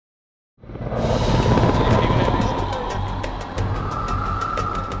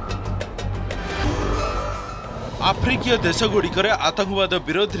आफ्रिकीय देशगुड़िकर आतंकवाद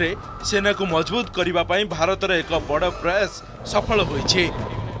विरोध में सेना को मजबूत करने भारतर एक बड़ प्रयास सफल होइछे।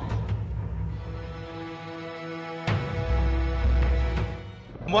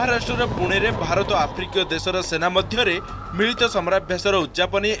 महाराष्ट्र पुणे रे भारत आफ्रिकीय देशर सेना मध्य मिलित समराभ्यासर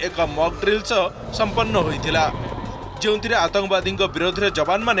उद्यापन एक मॉक ड्रिल संपन्न होइथिला, जोंथिरे आतंकवादी विरोध में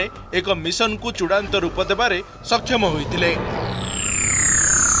जवान माने एक मिशन को चूड़ांत रूप देबारे सक्षम होइथिले।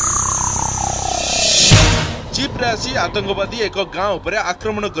 जीप रे आसी आतंकवादी एक गांव उपरे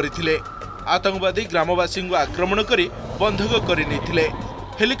आक्रमण करथिले। आतंकवादी ग्रामवासी को आक्रमण करी बंधक करि नैथिले।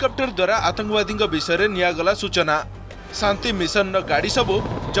 हेलिकॉप्टर द्वारा आतंकवादी विषय में नियागला सूचना। शांति मिशन गाड़ी सबू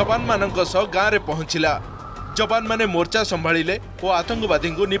जवान मानक सह गाँव में पहुंचला। जवान माने मोर्चा संभाळिले और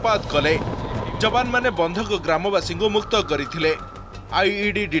आतंकवादी को निपात कले। जवान माने बंधक ग्रामवासी को मुक्त करथिले।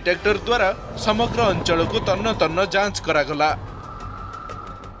 आईईडी डिटेक्टर द्वारा समग्र अंचल को तन्न तन्न जांच करागला।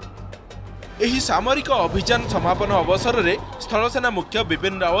 एही सामरिक अभियान समापन अवसर में स्थलसेना मुख्य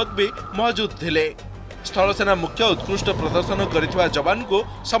बिपिन रावत भी मौजूद थिले। स्थलसेना मुख्य उत्कृष्ट प्रदर्शन करिथिबा जवान को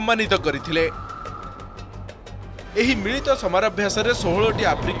सम्मानित करथिले। एही मिलित समराभ्यास रे 16टी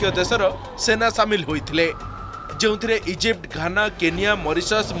आफ्रिकीय देशर सेना सामिल होइथिले, जोंथिरे इजिप्ट, घाना, Kenya,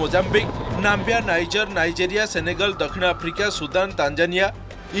 Mauritius, Mozambique, Namibia, niger, Nigeria, Senegal, दक्षिण Africa, Sudan, Tanzania,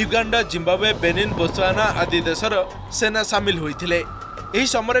 Uganda, Zimbabwe, Benin, Botswana आदि देशर सेना सामिल होइथिले। एही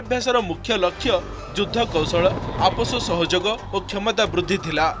समराभ्यासर मुख्य लक्ष्य युद्ध कौशल, आपस सहयोग और क्षमता वृद्धि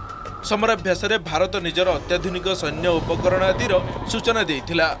थिला। समराभ्यास रे भारत निजर अत्याधुनिक सैन्य उपकरण आदिर सूचना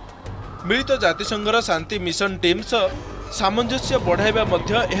देइथिला। मिलित जातिसंघर शांति मिशन टीम सामंजस्य बढ़ाइबा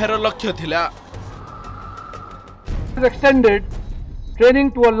मध्य एहार लक्ष्य थिला। Extended training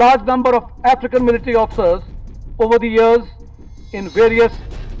to a large number of African military officers over the years in various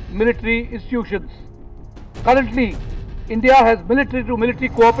military institutions. Currently, India has military-to-military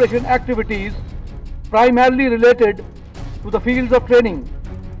cooperation activities primarily related to the fields of training.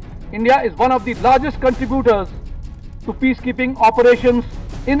 India is one of the largest contributors to peacekeeping operations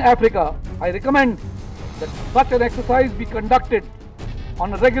in Africa. I recommend that such an exercise be conducted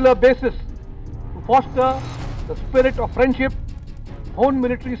on a regular basis to foster the spirit of friendship, hone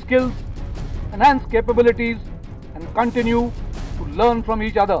military skills, enhance capabilities, and continue to learn from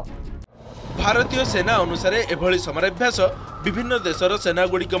each other. भारतीय सेना अनुसार एभली समराभ्यास विभिन्न देशर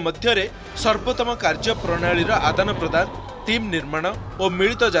सेनागुड़िक मध्य सर्वोत्तम कार्य प्रणाली आदान प्रदान, टीम निर्माण और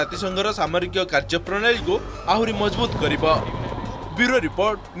मिलित जातिसंघर सामरिक कार्य प्रणाली को आहुरी मजबूत करिबो। Bureau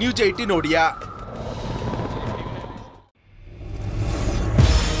report, news 18 Odia.